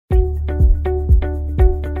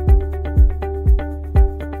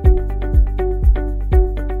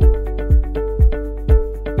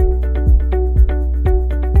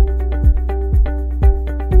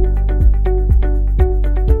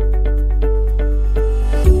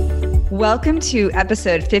Welcome to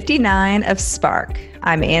episode 59 of Spark.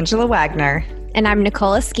 I'm Angela Wagner. And I'm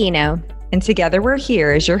Nicole Esquino. And together we're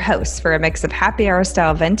here as your hosts for a mix of happy hour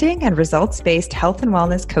style venting and results-based health and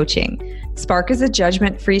wellness coaching. Spark is a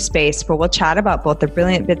judgment-free space where we'll chat about both the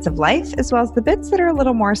brilliant bits of life as well as the bits that are a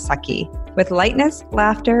little more sucky. With lightness,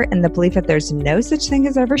 laughter, and the belief that there's no such thing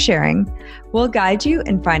as oversharing, we'll guide you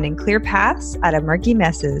in finding clear paths out of murky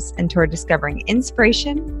messes and toward discovering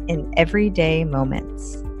inspiration in everyday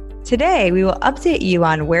moments. Today, we will update you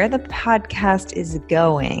on where the podcast is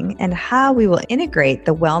going and how we will integrate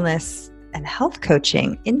the wellness and health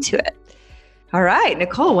coaching into it. All right,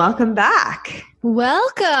 Nicole, welcome back.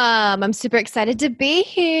 Welcome. I'm super excited to be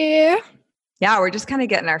here. Yeah, we're just kind of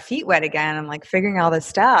getting our feet wet again and like figuring all this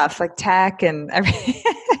stuff, like tech and everything.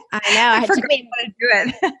 I know. I forgot how to do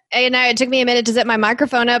it. I know. It took me a minute to zip my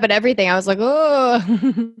microphone up and everything. I was like, oh.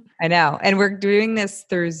 I know. And we're doing this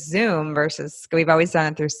through Zoom versus we've always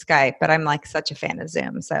done it through Skype, but I'm like such a fan of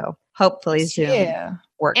Zoom. So hopefully Zoom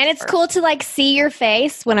works. And it's cool to like see your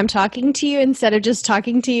face when I'm talking to you instead of just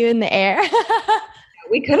talking to you in the air.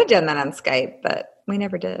 We could have done that on Skype, but we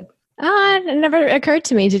never did. It never occurred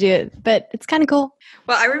to me to do it, but it's kind of cool.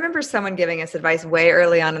 Well, I remember someone giving us advice way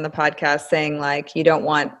early on in the podcast saying like, you don't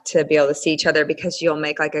want to be able to see each other because you'll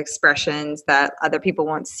make like expressions that other people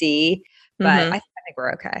won't see. But I think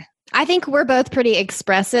we're okay. I think we're both pretty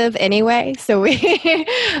expressive anyway. So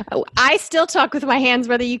I still talk with my hands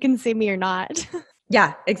whether you can see me or not.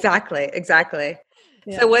 Yeah, exactly.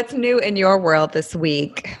 Yeah. So what's new in your world this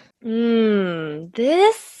week?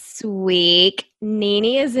 This week, Nene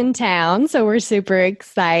is in town, so we're super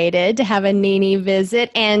excited to have a Nene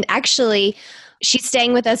visit. And actually, she's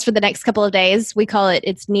staying with us for the next couple of days. We call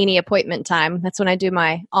it's Nene appointment time. That's when I do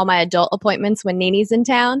all my adult appointments when Nene's in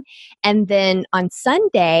town. And then on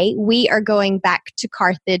Sunday, we are going back to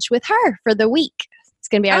Carthage with her for the week. It's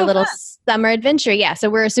going to be our little summer adventure. Yeah, so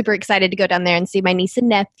we're super excited to go down there and see my niece and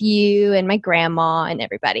nephew and my grandma and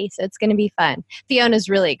everybody. So it's going to be fun. Fiona's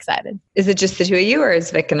really excited. Is it just the two of you or is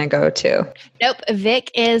Vic going to go too? Nope. Vic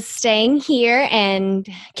is staying here and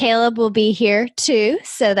Caleb will be here too.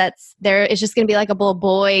 So it's just going to be like a little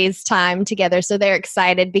boys' time together. So they're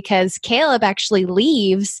excited because Caleb actually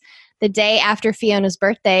leaves the day after Fiona's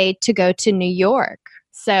birthday to go to New York.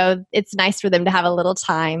 So it's nice for them to have a little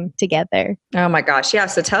time together. Oh my gosh. Yeah.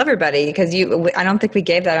 So tell everybody because I don't think we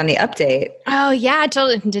gave that on the update. Oh yeah. I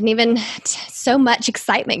totally didn't even so much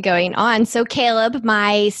excitement going on. So Caleb,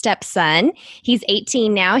 my stepson, he's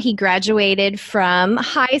 18 now. He graduated from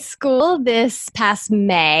high school this past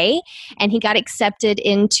May and he got accepted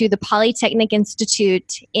into the Polytechnic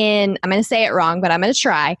Institute I'm going to say it wrong, but I'm going to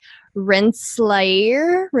try.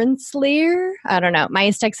 Rensselaer. I don't know. My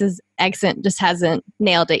East Texas accent just hasn't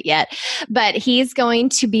nailed it yet. But he's going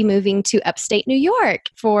to be moving to upstate New York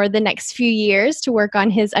for the next few years to work on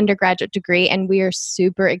his undergraduate degree. And we are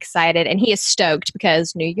super excited. And he is stoked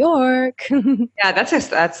because New York. Yeah,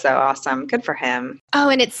 that's so awesome. Good for him. Oh,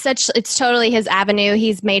 and it's totally his avenue.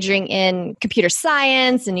 He's majoring in computer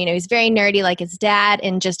science and, he's very nerdy like his dad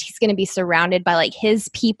and he's going to be surrounded by like his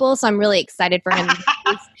people. So I'm really excited for him.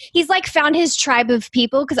 He's like found his tribe of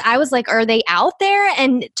people because I was like, are they out there?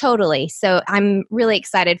 And totally. So I'm really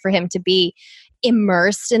excited for him to be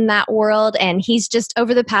immersed in that world. And he's just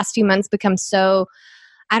over the past few months become so,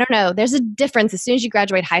 I don't know, there's a difference. As soon as you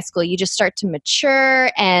graduate high school, you just start to mature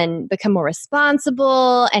and become more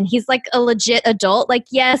responsible. And he's like a legit adult, like,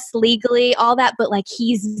 yes, legally, all that, but like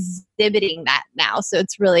he's exhibiting that now. So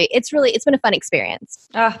it's been a fun experience.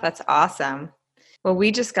 Oh, that's awesome. Well,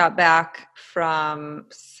 we just got back from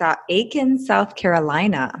Aiken, South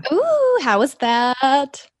Carolina. Ooh, how was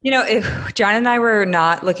that? John and I were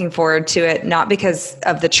not looking forward to it, not because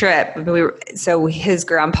of the trip. But so his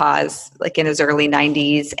grandpa's like in his early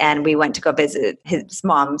 90s, and we went to go visit his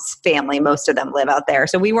mom's family. Most of them live out there.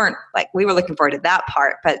 So we were looking forward to that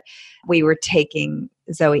part, but we were taking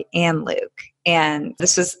Zoe and Luke. And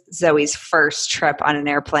this was Zoe's first trip on an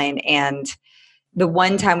airplane. And the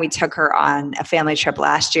one time we took her on a family trip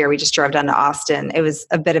last year, we just drove down to Austin. It was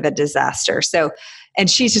a bit of a disaster. So, and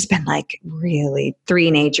she's just been like really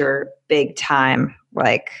three-nager big time,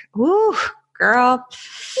 like, woo, girl.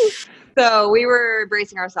 So we were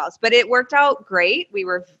bracing ourselves, but it worked out great. We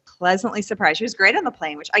were pleasantly surprised. She was great on the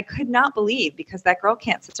plane, which I could not believe because that girl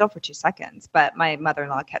can't sit still for 2 seconds. But my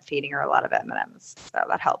mother-in-law kept feeding her a lot of M&Ms, so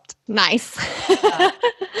that helped. Nice.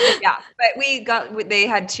 Yeah, but they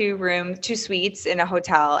had 2 suites in a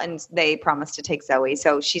hotel, and they promised to take Zoe.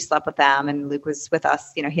 So she slept with them, and Luke was with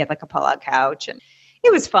us. He had like a pull-out couch, and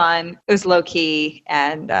it was fun. It was low-key,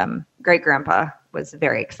 and great grandpa. was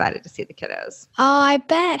very excited to see the kiddos. Oh, I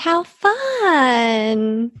bet. How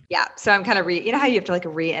fun. Yeah. So I'm kind of you know how you have to like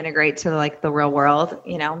reintegrate to like the real world,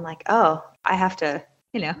 you know, I'm like, oh, I have to,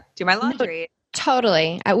 you know, do my laundry.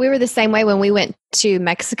 Totally. We were the same way when we went to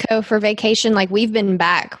Mexico for vacation. Like we've been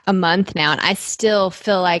back a month now and I still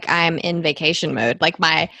feel like I'm in vacation mode. Like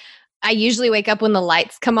I usually wake up when the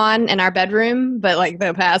lights come on in our bedroom, but like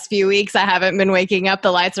the past few weeks I haven't been waking up.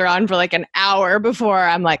 The lights are on for like an hour before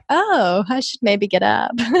I'm like, oh, I should maybe get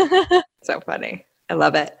up. So funny. I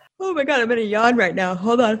love it. Oh my God, I'm in a yawn right now.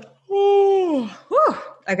 Hold on. Ooh. Whew.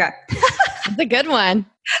 Okay. It's a good one.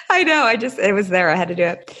 I know. It was there. I had to do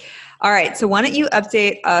it. All right. So why don't you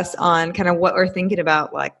update us on kind of what we're thinking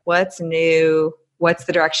about, like what's new, what's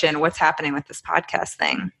the direction, what's happening with this podcast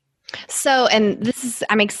thing? So, and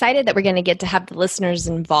I'm excited that we're going to get to have the listeners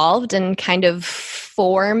involved and kind of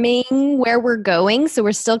forming where we're going. So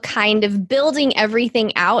we're still kind of building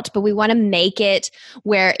everything out, but we want to make it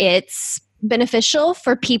where it's beneficial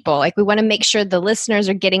for people. Like we want to make sure the listeners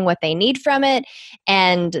are getting what they need from it.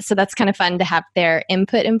 And so that's kind of fun to have their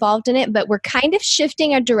input involved in it, but we're kind of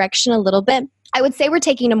shifting our direction a little bit. I would say we're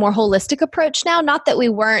taking a more holistic approach now. Not that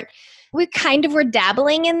we kind of were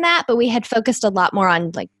dabbling in that, but we had focused a lot more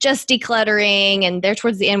on like just decluttering, and there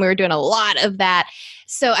towards the end we were doing a lot of that.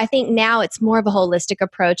 So I think now it's more of a holistic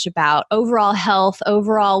approach about overall health,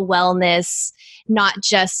 overall wellness, not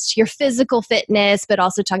just your physical fitness, but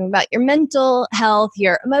also talking about your mental health,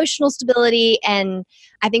 your emotional stability. And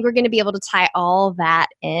I think we're going to be able to tie all that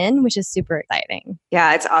in, which is super exciting.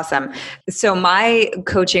 Yeah, it's awesome. So my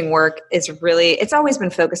coaching work it's always been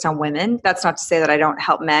focused on women. That's not to say that I don't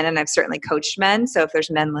help men, and I've certainly coached men. So if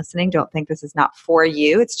there's men listening, don't think this is not for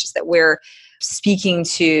you. It's just that we're speaking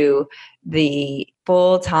to the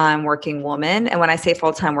full-time working woman. And when I say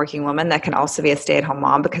full-time working woman, that can also be a stay-at-home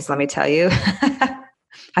mom, because let me tell you,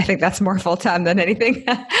 I think that's more full-time than anything.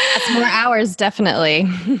 That's more hours, definitely.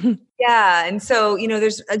 Yeah. And so, you know,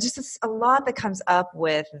 there's just a lot that comes up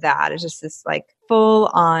with that. It's just this like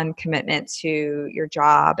full-on commitment to your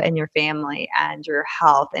job and your family and your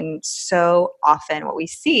health. And so often what we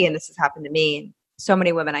see, and this has happened to me and so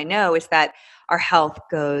many women I know, is that our health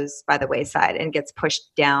goes by the wayside and gets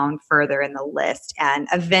pushed down further in the list. And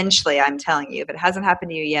eventually, I'm telling you, if it hasn't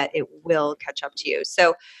happened to you yet, it will catch up to you.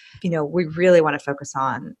 So, you know, we really want to focus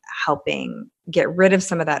on helping get rid of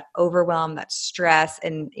some of that overwhelm, that stress,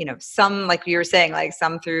 and, you know, some, like you were saying, like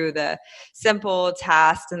some through the simple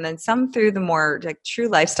tasks and then some through the more like true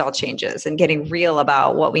lifestyle changes and getting real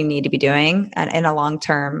about what we need to be doing and in a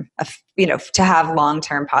long-term, you know, to have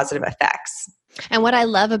long-term positive effects. And what I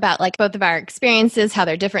love about like both of our experiences, how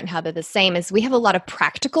they're different, how they're the same, is we have a lot of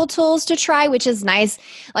practical tools to try, which is nice.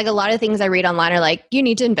 Like a lot of things I read online are like, you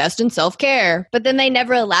need to invest in self-care, but then they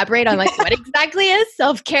never elaborate on like what exactly is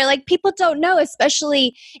self-care. Like people don't know,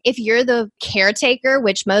 especially if you're the caretaker,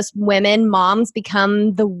 which most women, moms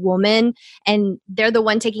become the woman and they're the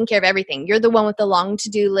one taking care of everything. You're the one with the long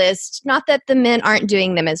to-do list. Not that the men aren't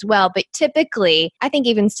doing them as well, but typically, I think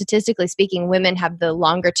even statistically speaking, women have the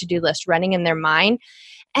longer to-do list running in their mind.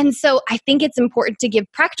 And so I think it's important to give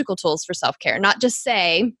practical tools for self-care, not just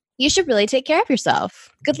say, you should really take care of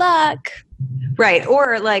yourself. Good luck. Right.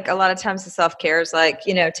 Or like a lot of times the self-care is like,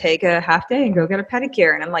 you know, take a half day and go get a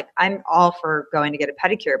pedicure. And I'm like, I'm all for going to get a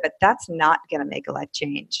pedicure, but that's not going to make a life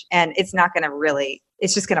change. And it's not going to really,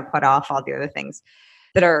 it's just going to put off all the other things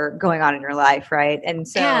that are going on in your life. Right. And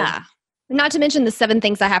so yeah. Not to mention the 7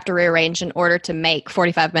 things I have to rearrange in order to make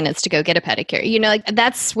 45 minutes to go get a pedicure. You know, like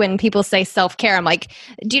that's when people say self-care. I'm like,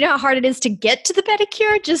 do you know how hard it is to get to the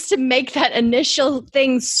pedicure just to make that initial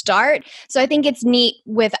thing start? So I think it's neat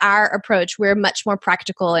with our approach. We're much more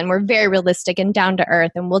practical and we're very realistic and down to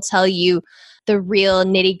earth. And we'll tell you the real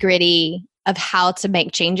nitty-gritty of how to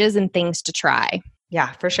make changes and things to try.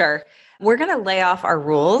 Yeah, for sure. We're going to lay off our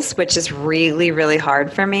rules, which is really, really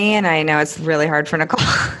hard for me. And I know it's really hard for Nicole.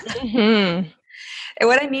 Mm-hmm. And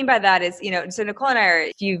what I mean by that is, you know, so Nicole and I are,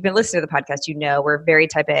 if you've been listening to the podcast, you know, we're very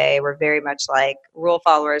type A. We're very much like rule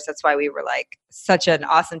followers. That's why we were like such an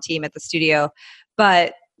awesome team at the studio.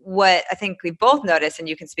 But what I think we both noticed, and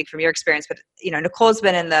you can speak from your experience, but, you know, Nicole's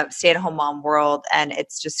been in the stay-at-home mom world and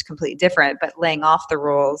it's just completely different. But laying off the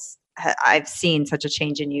rules, I've seen such a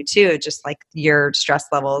change in you too, just like your stress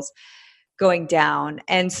levels going down.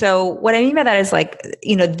 And so what I mean by that is like,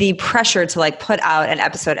 you know, the pressure to like put out an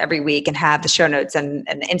episode every week and have the show notes and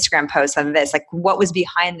the Instagram posts on this, like what was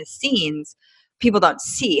behind the scenes, people don't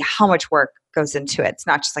see how much work goes into it. It's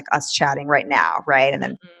not just like us chatting right now, right? And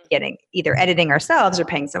then getting either editing ourselves or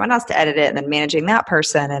paying someone else to edit it and then managing that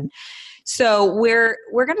person. And, So we're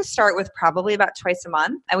going to start with probably about twice a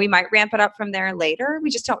month, and we might ramp it up from there later.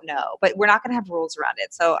 We just don't know, but we're not going to have rules around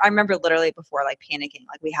it. So I remember literally before like panicking,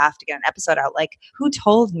 like we have to get an episode out. Like who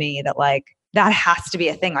told me that like that has to be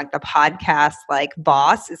a thing? Like the podcast like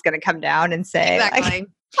boss is going to come down and say Exactly. like,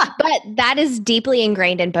 But that is deeply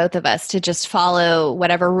ingrained in both of us to just follow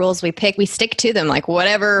whatever rules we pick. We stick to them, like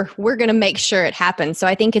whatever, we're going to make sure it happens. So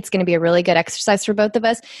I think it's going to be a really good exercise for both of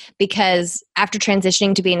us because after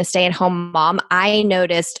transitioning to being a stay-at-home mom, I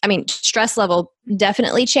noticed, stress level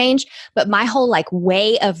definitely changed, but my whole like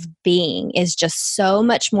way of being is just so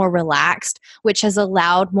much more relaxed, which has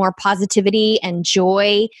allowed more positivity and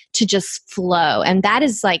joy to just flow. And that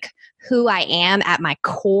is like who I am at my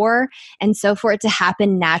core. And so for it to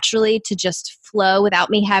happen naturally, to just flow without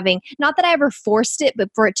me having, not that I ever forced it, but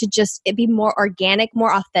for it to just it be more organic,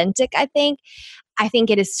 more authentic, I think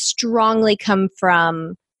it has strongly come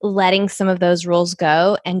from letting some of those rules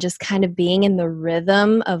go and just kind of being in the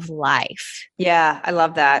rhythm of life. yeah, I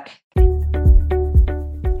love that.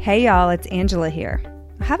 Hey y'all, it's Angela here.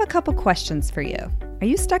 I have a couple questions for you. Are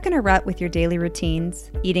you stuck in a rut with your daily routines,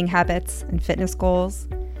 eating habits, and fitness goals?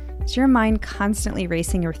 Is your mind constantly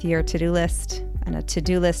racing with your to-do list and a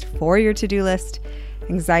to-do list for your to-do list,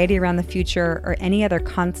 anxiety around the future, or any other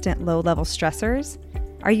constant low-level stressors?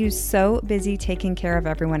 Are you so busy taking care of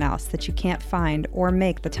everyone else that you can't find or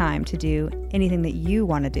make the time to do anything that you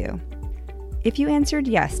want to do? If you answered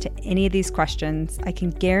yes to any of these questions, I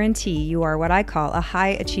can guarantee you are what I call a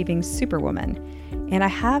high-achieving superwoman, and I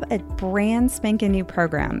have a brand spanking new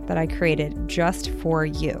program that I created just for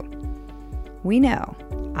you.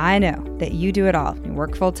 I know that you do it all. You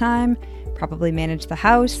work full-time, probably manage the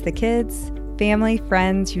house, the kids, family,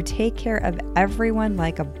 friends. You take care of everyone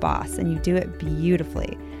like a boss, and you do it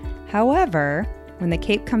beautifully. However, when the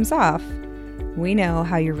cape comes off, we know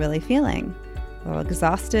how you're really feeling. A little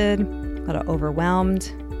exhausted, a little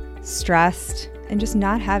overwhelmed, stressed, and just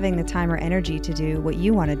not having the time or energy to do what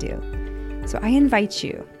you want to do. So I invite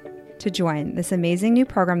you to join this amazing new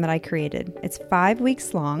program that I created. It's 5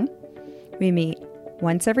 weeks long. We meet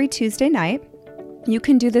once every Tuesday night. You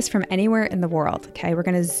can do this from anywhere in the world, okay? We're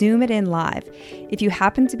going to Zoom it in live. If you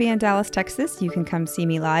happen to be in Dallas, Texas, you can come see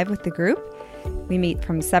me live with the group. We meet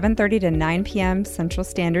from 7:30 to 9 p.m. Central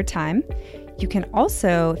Standard Time. You can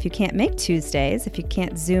also, if you can't make Tuesdays, if you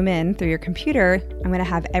can't Zoom in through your computer, I'm going to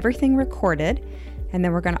have everything recorded. And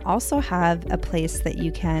then we're going to also have a place that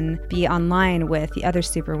you can be online with the other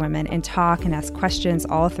superwomen and talk and ask questions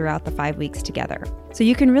all throughout the 5 weeks together. So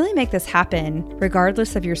you can really make this happen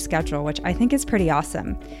regardless of your schedule, which I think is pretty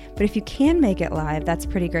awesome. But if you can make it live, that's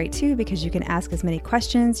pretty great too, because you can ask as many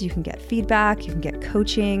questions, you can get feedback, you can get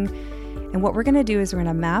coaching. And what we're going to do is we're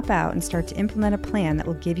going to map out and start to implement a plan that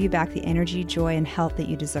will give you back the energy, joy, and health that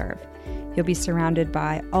you deserve. You'll be surrounded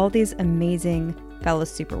by all these amazing fellow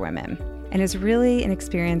superwomen. And it's really an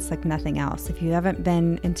experience like nothing else. If you haven't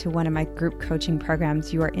been into one of my group coaching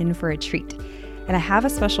programs, you are in for a treat. And I have a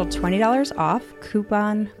special $20 off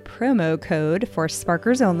coupon promo code for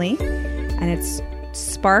Sparkers only, and it's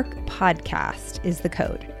Spark Podcast is the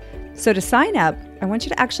code. So to sign up, I want you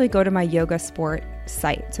to actually go to my Yoga Sport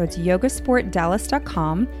site. So it's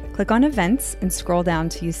yogasportdallas.com, click on events, and scroll down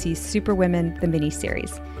till you see Superwomen, the mini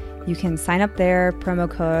series. You can sign up there, promo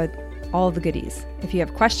code, all the goodies. If you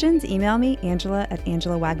have questions, email me,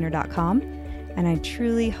 angela@angelawagner.com. And I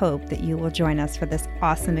truly hope that you will join us for this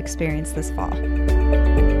awesome experience this fall.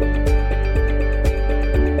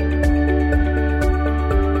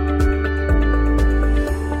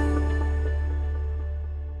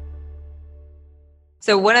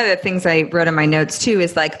 So one of the things I wrote in my notes too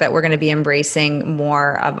is like that we're going to be embracing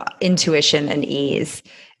more of intuition and ease.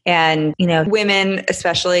 And, women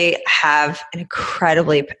especially have an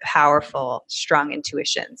incredibly powerful, strong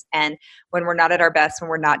intuitions. And when we're not at our best, when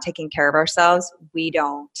we're not taking care of ourselves, we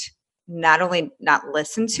don't not only not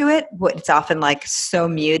listen to it, but it's often like so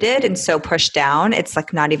muted and so pushed down, it's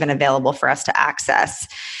like not even available for us to access.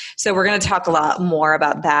 So we're going to talk a lot more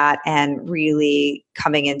about that and really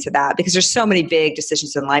coming into that because there's so many big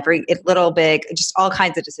decisions in life, little, big, just all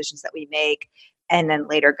kinds of decisions that we make. And then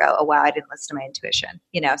later go, oh, wow, I didn't listen to my intuition,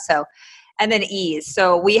 so, and then ease.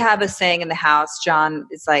 So we have a saying in the house, John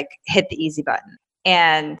is like, hit the easy button.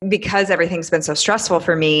 And because everything's been so stressful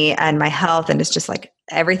for me and my health, and it's just like,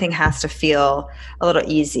 everything has to feel a little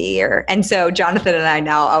easier. And so Jonathan and I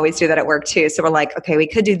now always do that at work too. So we're like, okay, we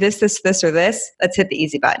could do this, or this. Let's hit the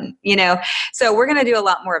easy button, So we're going to do a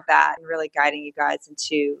lot more of that and really guiding you guys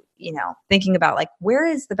into, thinking about like, where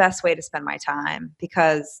is the best way to spend my time?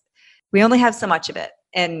 Because we only have so much of it.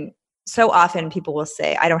 And so often people will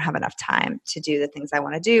say, I don't have enough time to do the things I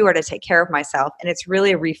want to do or to take care of myself. And it's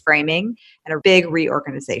really a reframing and a big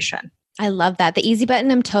reorganization. I love that. The easy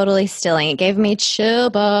button, I'm totally stealing. It gave me chill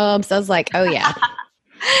bumps. I was like, oh yeah.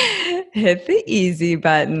 Hit the easy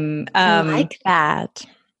button. I like that.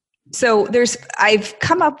 So I've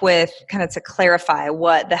come up with kind of to clarify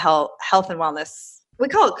what the health and wellness, we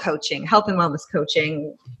call it coaching, health and wellness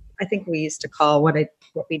coaching. I think we used to call what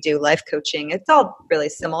we do life coaching. It's all really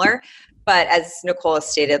similar, but as Nicole has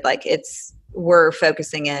stated, like we're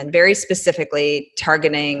focusing in very specifically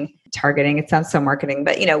targeting, it sounds so marketing,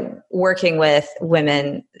 but working with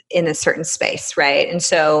women in a certain space, right? And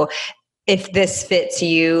so if this fits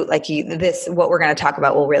you, what we're going to talk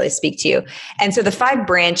about will really speak to you. And so the 5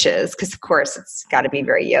 branches, because of course it's got to be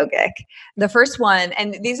very yogic. The first one,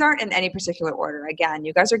 and these aren't in any particular order. Again,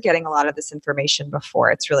 you guys are getting a lot of this information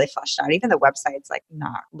before it's really fleshed out. Even the website's like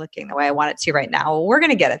not looking the way I want it to right now. Well, we're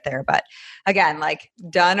going to get it there, but again, like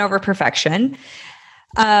done over perfection.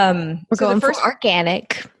 We're going for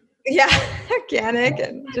organic. Yeah, organic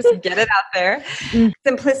and just get it out there.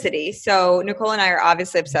 Simplicity. So Nicole and I are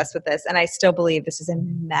obviously obsessed with this, and I still believe this is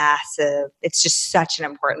it's just such an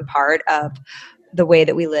important part of the way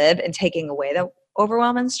that we live and taking away the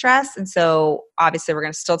overwhelm and stress. And so obviously we're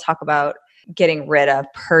going to still talk about getting rid of,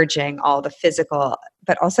 purging all the physical,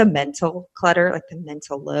 but also mental clutter, like the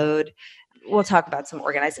mental load. We'll talk about some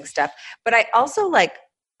organizing stuff. But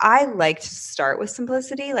I like to start with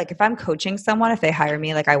simplicity. Like if I'm coaching someone, if they hire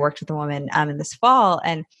me, like I worked with a woman in this fall,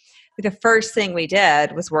 and the first thing we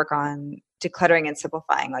did was work on decluttering and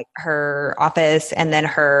simplifying like her office and then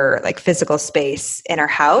her like physical space in her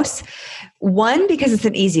house. One, because it's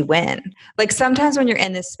an easy win. Like sometimes when you're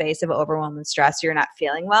in this space of overwhelm and stress, you're not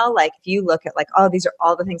feeling well. Like if you look at like, oh, these are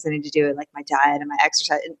all the things I need to do, like my diet and my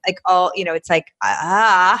exercise, and like all, it's like,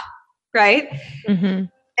 right? Mm-hmm.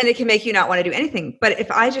 And it can make you not want to do anything. But if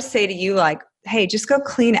I just say to you like, hey, just go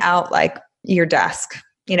clean out like your desk,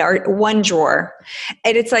 or one drawer,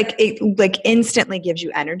 and it's like, it like instantly gives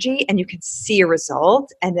you energy and you can see a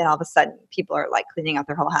result. And then all of a sudden people are like cleaning out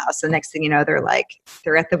their whole house. The next thing you know, they're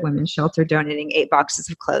at the women's shelter donating 8 boxes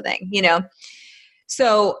of clothing,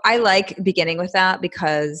 So I like beginning with that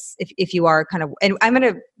because if you are kind of, and I'm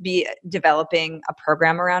going to be developing a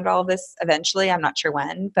program around all of this eventually. I'm not sure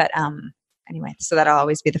when, but anyway, so that'll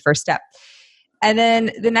always be the first step. And then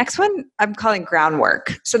the next one I'm calling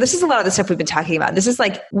groundwork. So this is a lot of the stuff we've been talking about. This is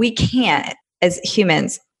like, we can't, as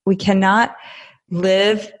humans, we cannot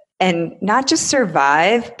live and not just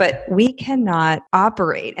survive, but we cannot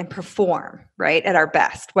operate and perform, right, at our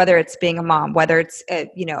best, whether it's being a mom, whether it's, a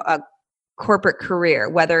corporate career,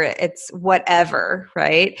 whether it's whatever,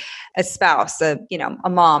 right? A spouse, a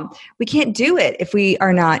mom. We can't do it if we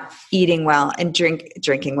are not eating well and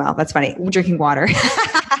drinking well. That's funny. Drinking water.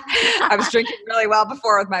 I was drinking really well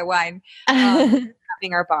before with my wine.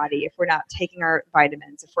 Having our body, if we're not taking our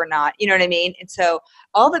vitamins, if we're not, you know what I mean? And so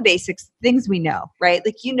all the basics, things we know, right?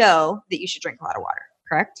 Like, that you should drink a lot of water,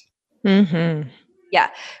 correct? Mm-hmm. Yeah,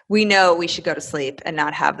 we know we should go to sleep and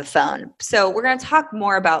not have the phone. So we're going to talk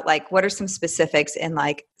more about like what are some specifics in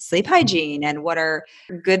like sleep hygiene and what are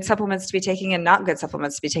good supplements to be taking and not good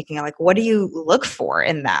supplements to be taking. And like, what do you look for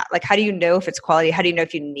in that? Like, how do you know if it's quality? How do you know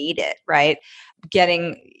if you need it, right?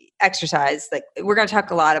 Getting exercise. Like we're going to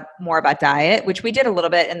talk a lot more about diet, which we did a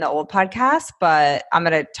little bit in the old podcast, but I'm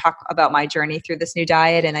going to talk about my journey through this new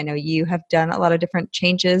diet. And I know you have done a lot of different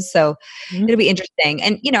changes, so it'll be interesting.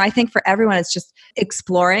 And, I think for everyone, it's just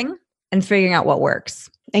exploring and figuring out what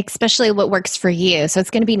works. Especially what works for you. So it's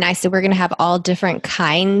going to be nice that we're going to have all different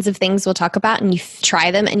kinds of things we'll talk about, and you try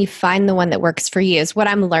them and you find the one that works for you. Is what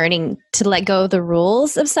I'm learning, to let go of the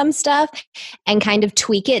rules of some stuff and kind of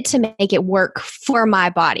tweak it to make it work for my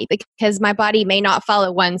body, because my body may not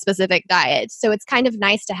follow one specific diet. So it's kind of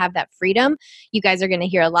nice to have that freedom. You guys are going to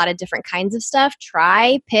hear a lot of different kinds of stuff.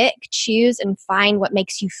 Try, pick, choose, and find what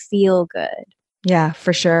makes you feel good. Yeah,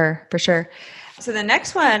 for sure. For sure. So the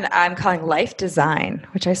next one I'm calling life design,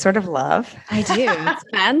 which I sort of love. I do. It's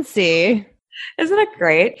fancy. Isn't it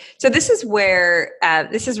great? So this is where,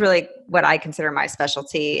 this is really what I consider my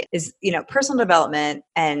specialty is, personal development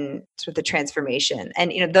and sort of the transformation.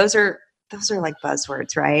 And, those are like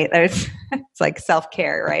buzzwords, right? It's like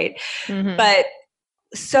self-care, right? Mm-hmm. But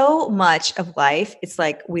so much of life, it's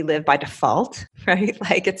like we live by default, right?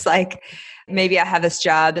 Like it's like, maybe I have this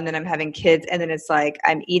job and then I'm having kids and then it's like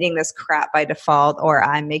I'm eating this crap by default, or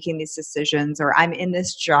I'm making these decisions, or I'm in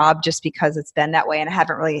this job just because it's been that way and I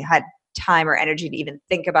haven't really had time or energy to even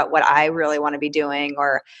think about what I really want to be doing.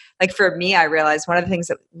 Or like for me, I realized one of the things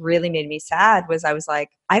that really made me sad was I was like,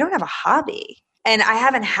 I don't have a hobby. And I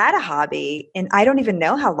haven't had a hobby and I don't even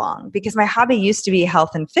know how long, because my hobby used to be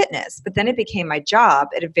health and fitness, but then it became my job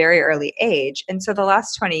at a very early age. And so the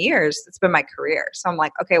last 20 years, it's been my career. So I'm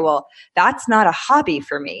like, okay, well, that's not a hobby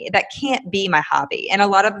for me. That can't be my hobby. And a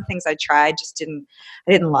lot of the things I tried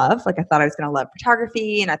I didn't love. Like I thought I was going to love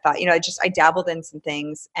photography, and I thought, I dabbled in some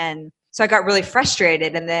things. And so I got really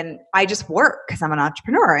frustrated, and then I just work because I'm an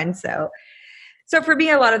entrepreneur. And so for me,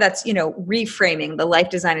 a lot of that's, reframing. The life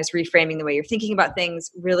design is reframing the way you're thinking about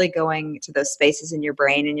things, really going to those spaces in your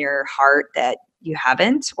brain and your heart that you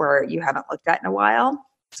haven't looked at in a while.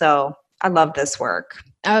 So I love this work.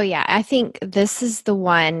 Oh yeah. I think this is the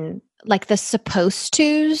one, like the supposed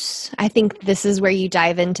tos. I think this is where you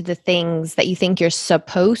dive into the things that you think you're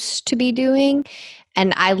supposed to be doing.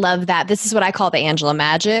 And I love that. This is what I call the Angela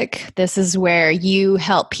magic. This is where you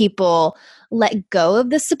help people let go of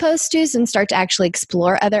the supposed tos and start to actually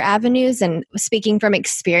explore other avenues. And speaking from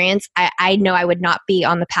experience, I know I would not be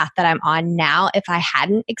on the path that I'm on now if I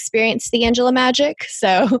hadn't experienced the Angela magic.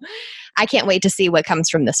 So I can't wait to see what comes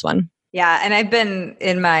from this one. Yeah. And I've been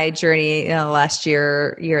in my journey the last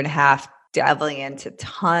year and a half, dabbling into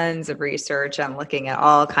tons of research and looking at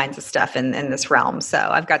all kinds of stuff in this realm. So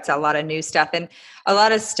I've got a lot of new stuff and a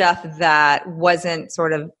lot of stuff that wasn't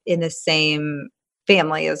sort of in the same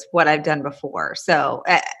family as what I've done before. So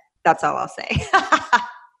that's all I'll say.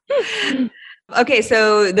 Okay,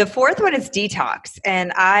 so the fourth one is detox.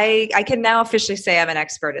 And I can now officially say I'm an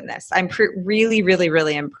expert in this. I'm really, really,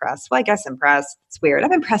 really impressed. Well, I guess impressed. It's weird.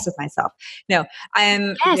 I'm impressed with myself. No,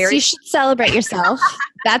 I'm Yes, you should celebrate yourself.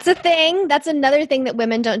 That's a thing. That's another thing that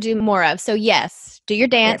women don't do more of. So yes, do your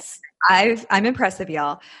dance. Yes. I'm impressive,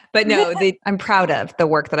 y'all. But no, I'm proud of the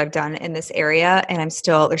work that I've done in this area. And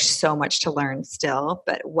there's so much to learn still.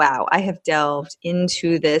 But wow, I have delved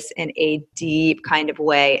into this in a deep kind of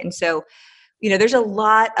way. And so there's a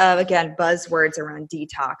lot of, again, buzzwords around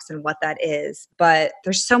detox and what that is, but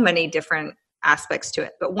there's so many different aspects to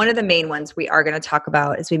it. But one of the main ones we are going to talk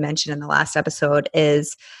about, as we mentioned in the last episode,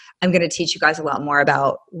 is I'm going to teach you guys a lot more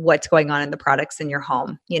about what's going on in the products in your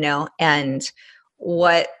home, and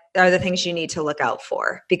what are the things you need to look out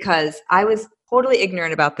for. Because I was totally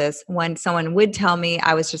ignorant about this. When someone would tell me,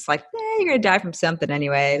 I was just like, you're going to die from something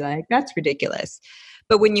anyway. Like, that's ridiculous.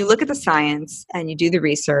 But when you look at the science and you do the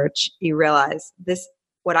research, you realize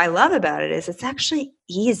what I love about it is it's actually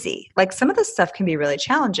easy. Like some of this stuff can be really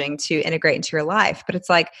challenging to integrate into your life, but it's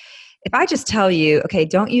like, if I just tell you, okay,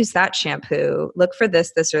 don't use that shampoo, look for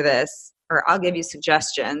this, this, or this, or I'll give you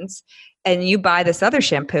suggestions, and you buy this other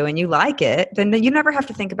shampoo and you like it, then you never have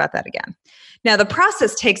to think about that again. Now, the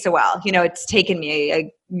process takes a while. It's taken me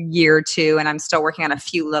a year or two, and I'm still working on a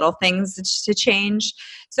few little things to change.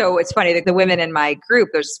 So it's funny that the women in my group,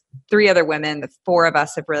 there's 3 other women, the 4 of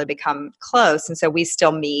us have really become close. And so we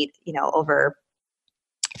still meet, over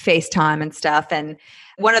FaceTime and stuff. And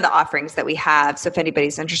one of the offerings that we have, so if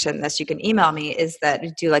anybody's interested in this, you can email me, is that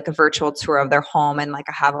we do like a virtual tour of their home. And like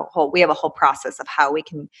we have a whole process of how we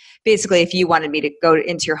can basically, if you wanted me to go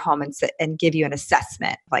into your home and sit and give you an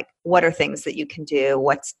assessment, like what are things that you can do?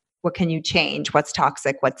 What can you change? What's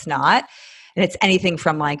toxic? What's not? And it's anything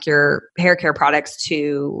from like your hair care products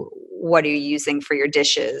to what are you using for your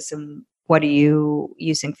dishes and what are you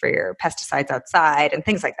using for your pesticides outside and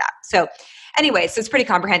things like that. So anyway, so it's pretty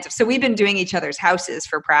comprehensive. So we've been doing each other's houses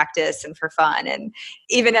for practice and for fun. And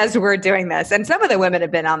even as we're doing this, and some of the women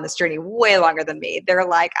have been on this journey way longer than me. They're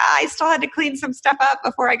like, I still had to clean some stuff up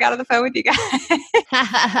before I got on the phone with you guys.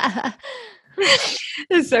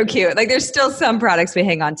 It's so cute. Like there's still some products we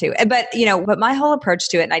hang on to. But my whole approach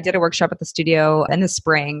to it, and I did a workshop at the studio in the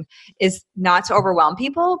spring, is not to overwhelm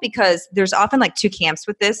people, because there's often like 2 camps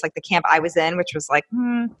with this, like the camp I was in, which was like,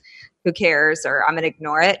 who cares? Or I'm going to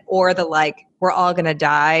ignore it. Or the like, we're all going to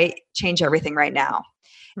die, change everything right now.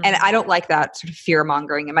 Mm-hmm. And I don't like that sort of fear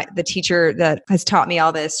mongering. And the teacher that has taught me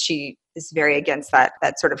all this, she is very against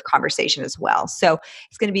that sort of conversation as well. So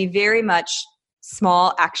it's going to be very much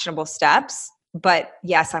small actionable steps. But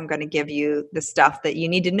yes, I'm going to give you the stuff that you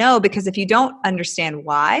need to know, because if you don't understand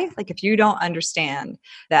why, like if you don't understand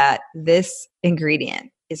that this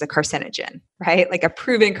ingredient is a carcinogen, right? Like a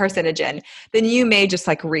proven carcinogen, then you may just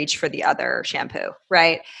like reach for the other shampoo,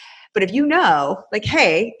 right? But if you know, like,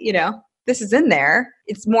 hey, this is in there,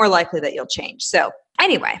 it's more likely that you'll change. So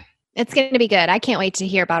anyway. It's going to be good. I can't wait to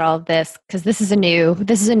hear about all of this, because this is a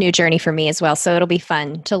new journey for me as well. So it'll be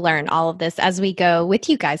fun to learn all of this as we go with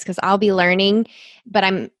you guys, because I'll be learning, but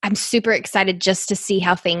I'm super excited just to see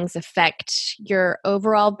how things affect your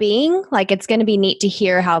overall being. Like it's going to be neat to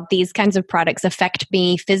hear how these kinds of products affect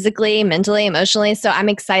me physically, mentally, emotionally. So I'm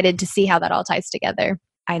excited to see how that all ties together.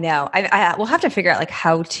 I know. We'll have to figure out like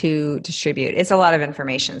how to distribute. It's a lot of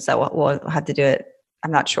information, so we'll have to do it.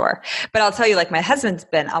 I'm not sure, but I'll tell you, like my husband's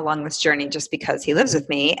been along this journey just because he lives with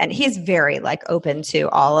me, and he's very like open to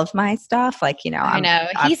all of my stuff. Like, you know, I know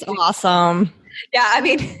he's awesome. Yeah, I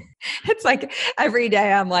mean, it's like every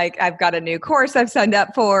day I'm like, I've got a new course I've signed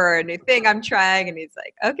up for, or a new thing I'm trying, and he's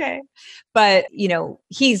like, okay, but you know,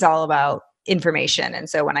 he's all about information. And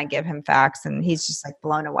so when I give him facts, and he's just like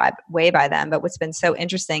blown away by them. But what's been so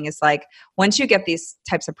interesting is like, once you get these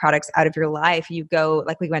types of products out of your life, you go,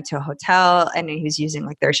 like we went to a hotel and he was using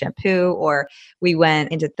like their shampoo, or we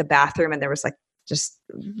went into the bathroom and there was like just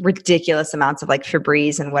ridiculous amounts of like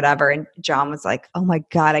Febreze and whatever. And John was like, oh my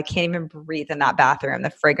God, I can't even breathe in that bathroom. The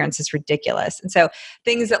fragrance is ridiculous. And so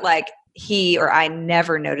things that like he or I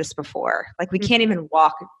never noticed before, like we can't even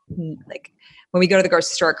walk, like when we go to the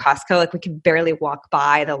grocery store at Costco, like we can barely walk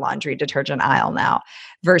by the laundry detergent aisle now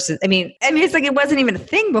versus, I mean, it's like, it wasn't even a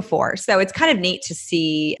thing before. So it's kind of neat to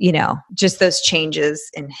see, you know, just those changes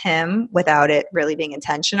in him without it really being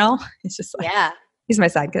intentional. It's just like, yeah, he's my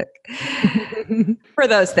sidekick for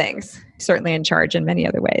those things, certainly in charge in many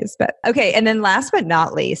other ways. But okay. And then last but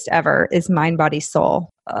not least ever is Mind, Body, Soul.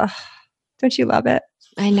 Don't you love it?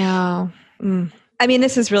 I know. I mean,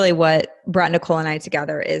 this is really what brought Nicole and I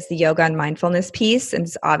together, is the yoga and mindfulness piece. And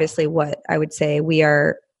it's obviously what I would say we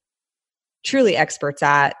are truly experts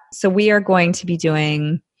at. So we are going to be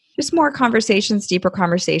doing just more conversations, deeper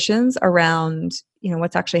conversations around, you know,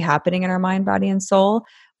 what's actually happening in our mind, body, and soul.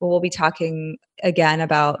 But we'll be talking again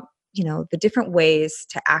about, you know, the different ways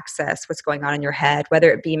to access what's going on in your head,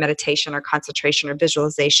 whether it be meditation or concentration or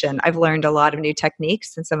visualization. I've learned a lot of new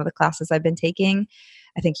techniques in some of the classes I've been taking.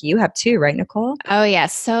 I think you have too, right, Nicole? Oh, yeah.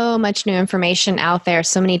 So much new information out there,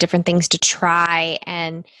 so many different things to try.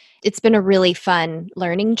 And it's been a really fun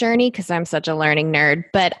learning journey because I'm such a learning nerd.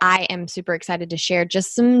 But I am super excited to share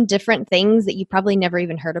just some different things that you probably never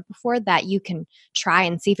even heard of before that you can try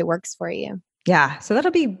and see if it works for you. Yeah. So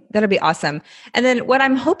that'll be awesome. And then what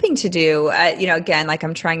I'm hoping to do, you know, again, like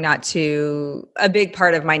I'm trying not to, a big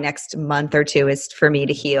part of my next month or two is for me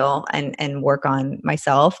to heal and work on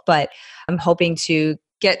myself. But I'm hoping to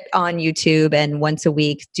get on YouTube and once a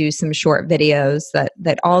week do some short videos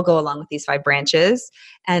that all go along with these 5 branches,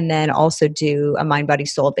 and then also do a mind, body,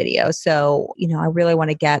 soul video. So, you know, I really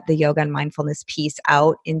want to get the yoga and mindfulness piece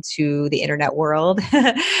out into the internet world.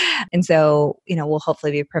 And so, you know, we'll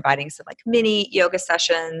hopefully be providing some like mini yoga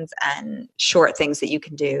sessions and short things that you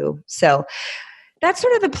can do. So that's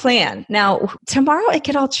sort of the plan. Now, tomorrow it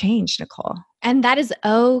could all change, Nicole. And that is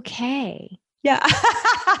okay. Yeah.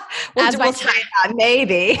 we'll say that,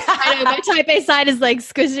 maybe. I know, my type A side is like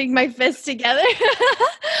squishing my fists together.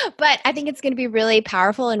 But I think it's going to be really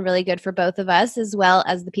powerful and really good for both of us, as well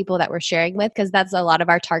as the people that we're sharing with, because that's a lot of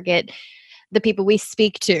our target. The people we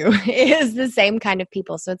speak to is the same kind of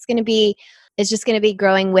people. So it's just going to be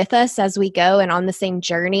growing with us as we go and on the same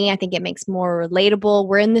journey. I think it makes more relatable.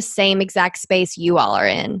 We're in the same exact space you all are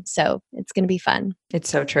in. So it's going to be fun. It's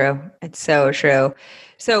so true. It's so true.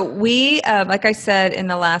 So we, like I said in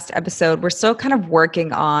the last episode, we're still kind of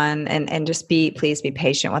working on, and just please be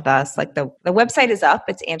patient with us. Like the website is up.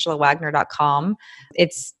 It's angelawagner.com.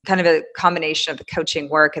 It's kind of a combination of the coaching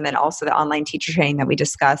work and then also the online teacher training that we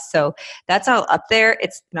discussed. So that's all up there.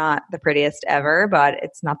 It's not the prettiest ever, but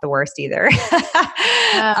it's not the worst either.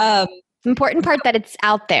 Important part that it's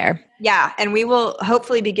out there. Yeah. And we will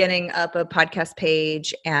hopefully be getting up a podcast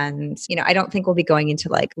page. And, you know, I don't think we'll be going into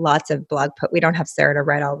like lots of blog posts. We don't have Sarah to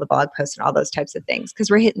write all the blog posts and all those types of things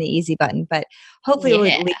because we're hitting the easy button. But hopefully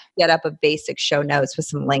we'll at least get up a basic show notes with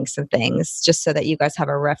some links and things just so that you guys have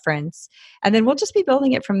a reference. And then we'll just be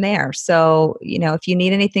building it from there. So, you know, if you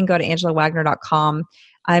need anything, go to angelawagner.com.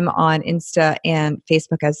 I'm on Insta and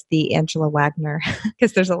Facebook as the Angela Wagner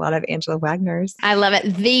because there's a lot of Angela Wagners. I love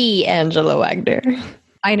it. The Angela Wagner.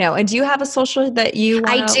 I know. And do you have a social that you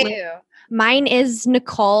want to? I do. Mine is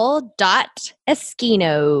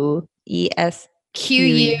Nicole.Esquino.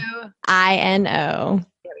 ESQUINO.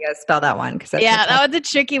 We gotta spell that one because that was a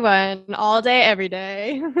tricky one. All day, every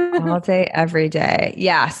day. All day, every day.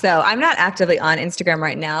 Yeah. So I'm not actively on Instagram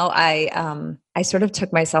right now. I sort of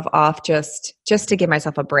took myself off just to give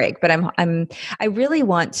myself a break. But I really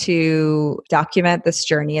want to document this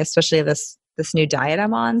journey, especially this new diet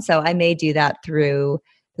I'm on. So I may do that through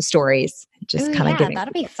the stories. Just kind of giving.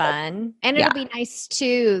 That'll be fun. And it'll be nice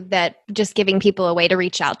too that just giving people a way to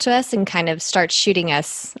reach out to us and kind of start shooting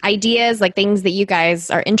us ideas, like things that you guys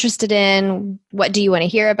are interested in. What do you want to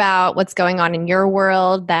hear about? What's going on in your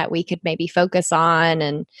world that we could maybe focus on?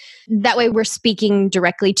 And that way we're speaking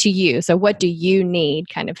directly to you. So what do you need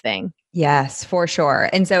kind of thing? Yes, for sure.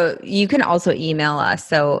 And so you can also email us.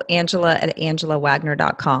 So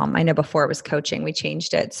Angela@angelawagner.com. I know before it was coaching, we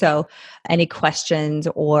changed it. So any questions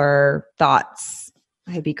or thoughts,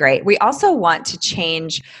 it'd be great. We also want to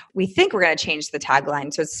change, we think we're going to change the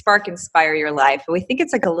tagline. So it's Spark, Inspire Your Life. But we think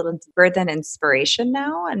it's like a little deeper than inspiration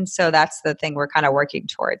now. And so that's the thing we're kind of working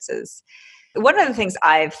towards is one of the things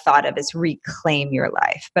I've thought of is reclaim your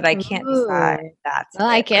life, but I can't decide if that's I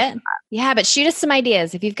like it. Yeah, but shoot us some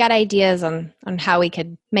ideas. If you've got ideas on how we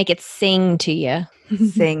could make it sing to you.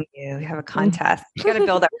 Sing you. We have a contest. You got to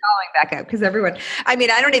build our following back up because everyone, I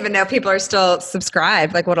mean, I don't even know if people are still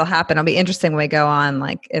subscribed, like what'll happen. It'll be interesting when we go on,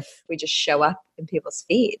 like if we just show up in people's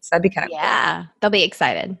feeds. That'd be kind of cool. They'll be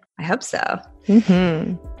excited. I hope so.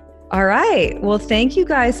 Mm-hmm. All right. Well, thank you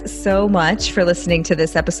guys so much for listening to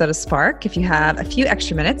this episode of Spark. If you have a few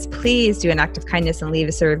extra minutes, please do an act of kindness and leave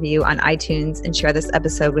us a review on iTunes and share this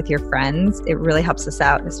episode with your friends. It really helps us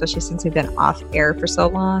out, especially since we've been off air for so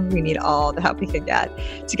long. We need all the help we can get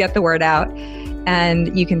to get the word out.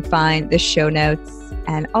 And you can find the show notes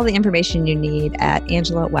and all the information you need at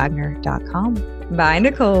angelawagner.com. Bye,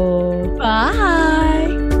 Nicole.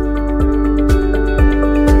 Bye.